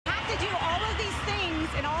to do all of these things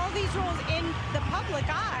and all of these rules in the public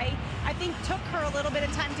eye, I think took her a little bit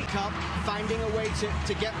of time to Cup finding a way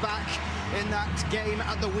to get back in that game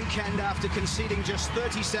at the weekend after conceding just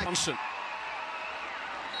 30 seconds.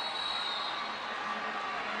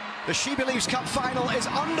 The SheBelieves Cup final is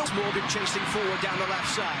under. Morgan chasing forward down the left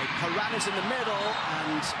side. Haran is in the middle,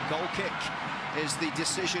 and goal kick is the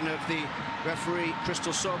decision of the referee,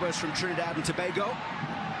 Crystal Sobers from Trinidad and Tobago.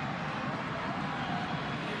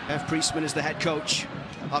 F. Priestman is the head coach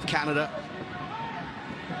of Canada.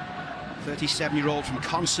 37-year-old from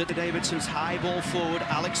Concert. Davidson's high ball forward.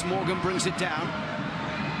 Alex Morgan brings it down.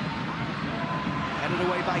 Headed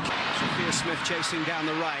away by Sophia Smith chasing down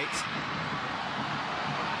the right.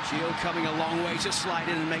 Gio coming a long way to slide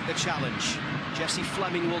in and make the challenge. Jessie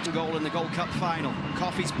Fleming will goal in the Gold Cup final.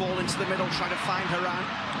 Coffey's ball into the middle, trying to find Haran.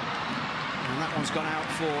 And that one's gone out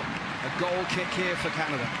for a goal kick here for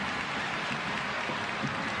Canada.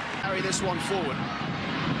 Carry this one forward.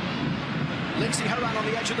 Lindsay Haran on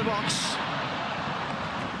the edge of the box.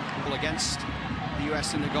 Against the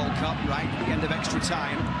US in the Gold Cup, right at the end of extra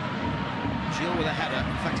time. Gilles with a header.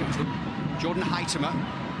 In fact, it was Jordan Heitemer.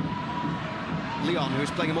 Leon, who is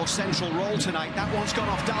playing a more central role tonight. That one's gone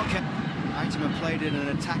off Dalke. Heitemer played in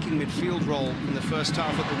an attacking midfield role in the first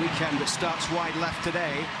half at the weekend, but starts wide left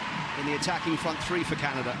today in the attacking front three for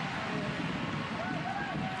Canada.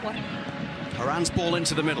 What? Haran's ball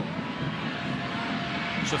into the middle.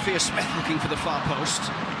 Sophia Smith looking for the far post.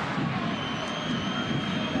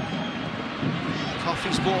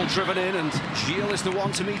 Coffey's ball driven in, and Gilles is the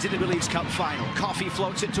one to meet in the SheBelieves Cup final. Coffey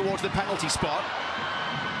floats it towards the penalty spot.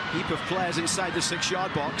 Heap of players inside the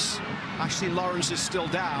 6-yard box. Ashley Lawrence is still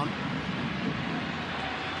down.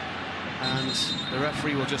 And the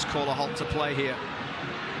referee will just call a halt to play here.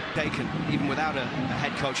 Taken, even without a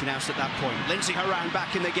head coach announced at that point. Lindsay Haran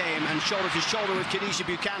back in the game, and shoulder to shoulder with Khadijah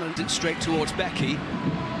Buchanan. Straight towards Becky.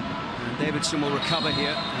 And Davidson will recover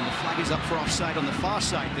here, and the flag is up for offside on the far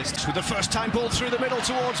side. This with the first time ball through the middle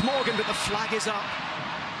towards Morgan, but the flag is up.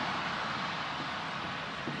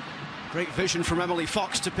 Great vision from Emily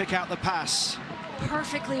Fox to pick out the pass.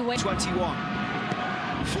 Perfectly way. 21.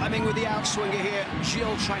 Fleming with the outswinger here.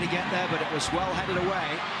 Gilles trying to get there, but it was well headed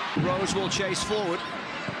away. Rose will chase forward.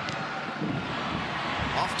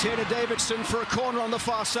 Off Tina Davidson for a corner on the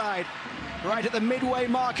far side. Right at the midway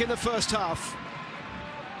mark in the first half.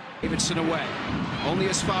 Davidson away. Only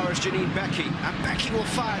as far as Janine Becky. And Becky will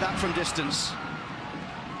fire that from distance.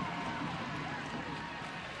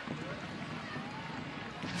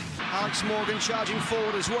 Alex Morgan charging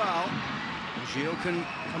forward as well. Gilles can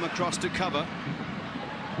come across to cover.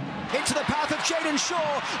 Into the path of Jaden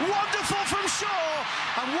Shaw. Wonderful from Shaw.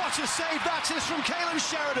 And what a save that is from Kaylin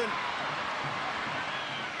Sheridan.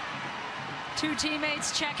 Two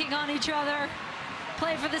teammates checking on each other.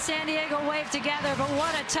 Play for the San Diego Wave together, but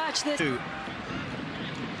what a touch this.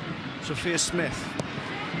 Sophia Smith.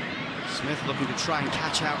 Smith looking to try and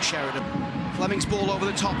catch out Sheridan. Fleming's ball over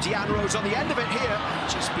the top. Deanne Rhodes on the end of it here.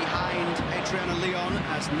 Just behind Adriana Leon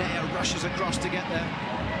as Nea rushes across to get there.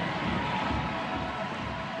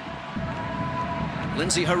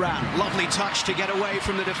 Lindsay Haran, lovely touch to get away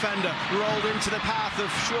from the defender. Rolled into the path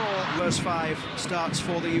of Shaw. Verse 5 starts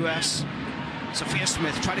for the US. Sophia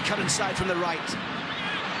Smith trying to cut inside from the right.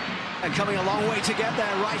 And coming a long way to get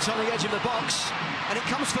there, right on the edge of the box. And it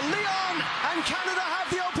comes for Leon, and Canada have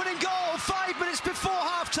the opening goal 5 minutes before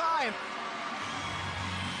half-time.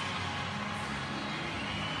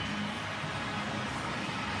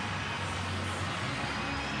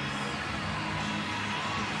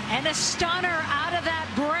 And a stunner out of that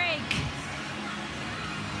break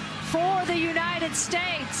for the United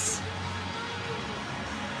States.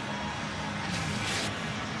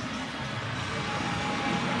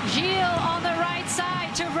 Gilles on the right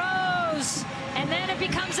side to Rose. And then it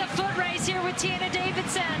becomes a foot race here with Tina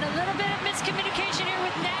Davidson. A little bit of miscommunication here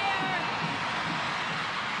with Nair.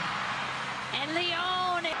 And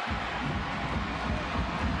Leon.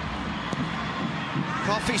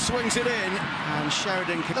 Coffey swings it in, and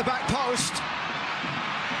Sheridan the back post.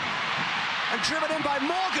 And driven in by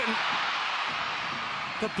Morgan.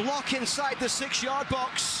 The block inside the 6-yard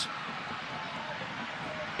box.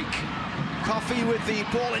 Coffey with the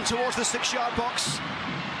ball in towards the 6-yard box.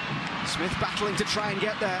 Smith battling to try and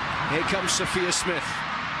get there. Here comes Sophia Smith.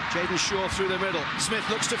 Jaden Shaw through the middle. Smith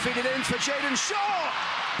looks to feed it in for Jaden Shaw.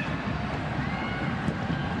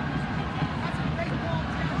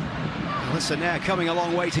 Alyssa Nair coming a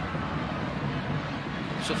long way to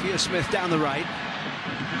Sophia Smith down the right.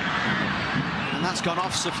 And that's gone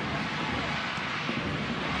off Sophia.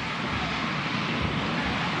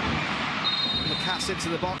 Lacasse into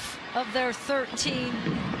the box. Of their 13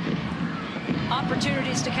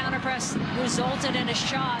 opportunities to counterpress resulted in a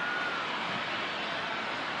shot.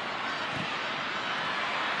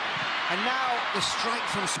 And now the strike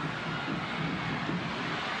from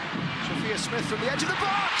Sophia Smith from the edge of the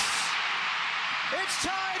box. It's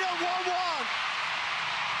tied at 1-1.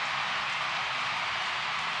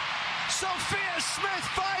 Sophia Smith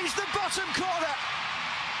finds the bottom corner.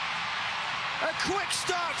 A quick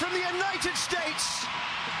start from the United States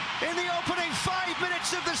in the opening 5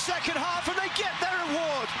 minutes of the second half, and they get their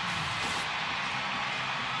reward.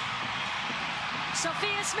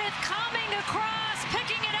 Sophia Smith coming across,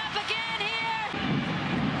 picking it up again here.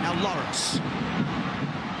 Now Lawrence.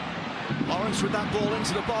 Lawrence with that ball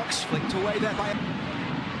into the box, flicked away there by...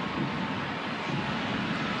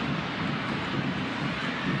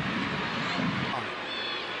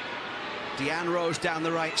 Deanne Rose down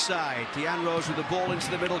the right side. Deanne Rose with the ball into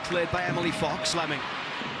the middle, cleared by Emily Fox. Fleming.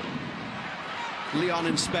 Leon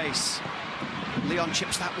in space. Leon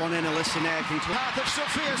chips that one in. Alyssa Nair can path of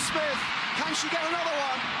Sophia Smith. Can she get another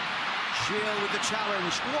one? Shield with the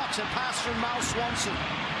challenge. What a pass from Mal Swanson.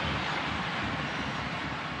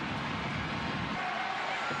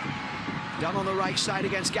 Done on the right side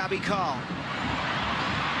against Gabby Carl.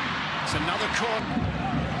 It's another corner.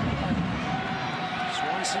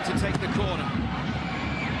 Swanson to take the corner.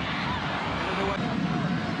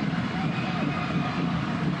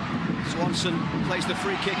 Swanson plays the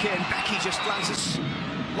free kick in. Becky just glances.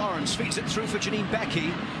 Lawrence feeds it through for Janine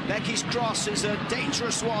Becky. Becky's cross is a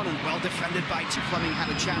dangerous one and well defended by Fleming. Had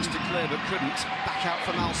a chance to clear but couldn't. Back out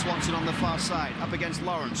for Mal Swanson on the far side. Up against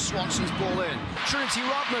Lawrence. Swanson's ball in. Trinity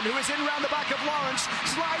Rodman, who is in round the back of Lawrence,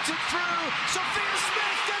 slides it through. Sophia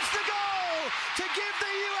Smith gets the goal to give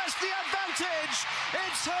the US the advantage.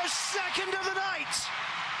 It's her second of the night.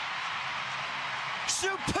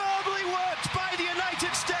 Superbly worked by the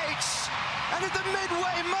United States. And at the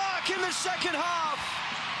midway mark in the second half,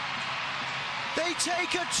 they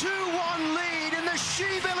take a 2-1 lead in the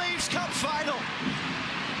SheBelieves Cup final.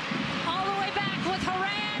 All the way back with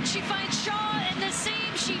Haran. She finds Shaw in the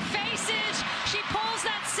seam. She faces. She pulls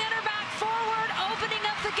that center back forward, opening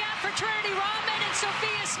up the gap for Trinity Rodman and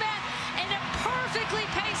Sophia Smith in a perfectly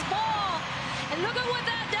paced ball. And look at what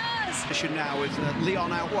that does. Now with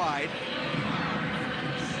Leon out wide.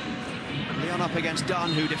 Leon up against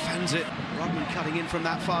Dunn, who defends it. Rodman cutting in from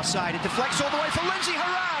that far side. It deflects all the way for Lindsay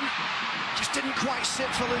Haran. Just didn't quite sit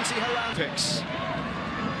for Lindsay Haran. Picks.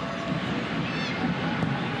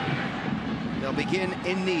 They'll begin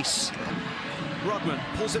in Nice. Rodman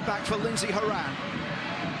pulls it back for Lindsay Haran.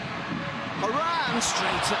 Haran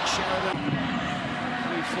straight at Sheridan.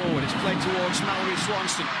 Coming forward, it's played towards Mallory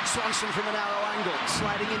Swanson. Swanson from a narrow angle,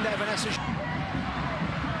 sliding in there, Vanessa.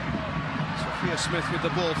 Sophia Smith with the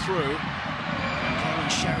ball through.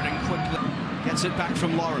 Sheridan quickly gets it back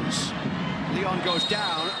from Lawrence. Leon goes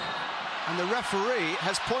down, and the referee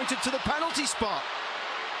has pointed to the penalty spot.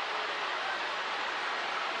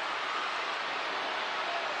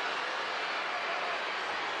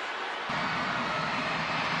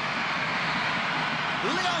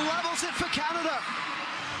 Leon levels it for Canada.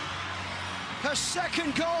 Her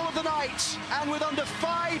second goal of the night, and with under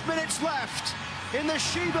 5 minutes left in the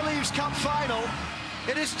SheBelieves Cup final,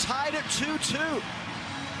 it is tied at 2-2.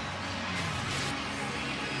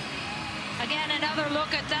 Again, another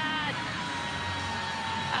look at that.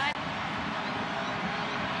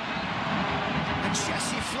 And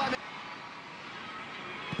Jessie Fleming.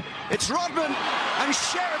 It's Rodman and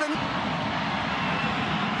Sheridan.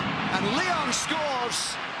 And Leon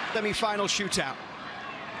scores. Semi-final shootout.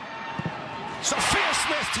 Sophia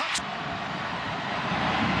Smith touch.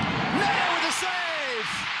 Nair with a save.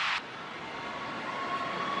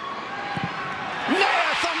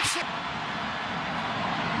 Nair thumps it.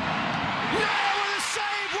 Nair with a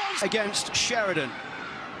save once against Sheridan.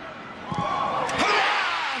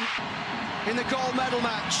 Haran in the gold medal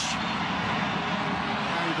match.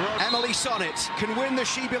 And Emily Sonnet can win the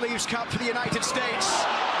SheBelieves Cup for the United States.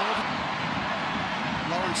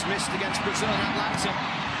 Lawrence missed against Brazil in Atlanta.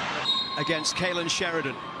 Against Kaylin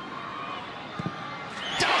Sheridan.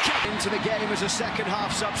 Into the game as a second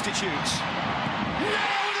half substitute.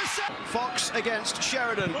 Fox against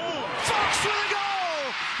Sheridan. Fox with a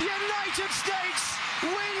goal! The United States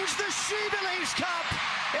wins the SheBelieves Cup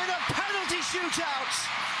in a penalty shootout.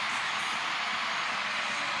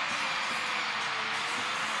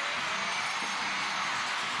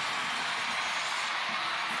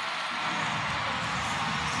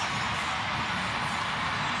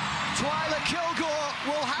 Twyla Kilgore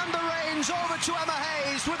will hand the reins over to Emma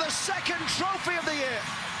Hayes with a second trophy of the year.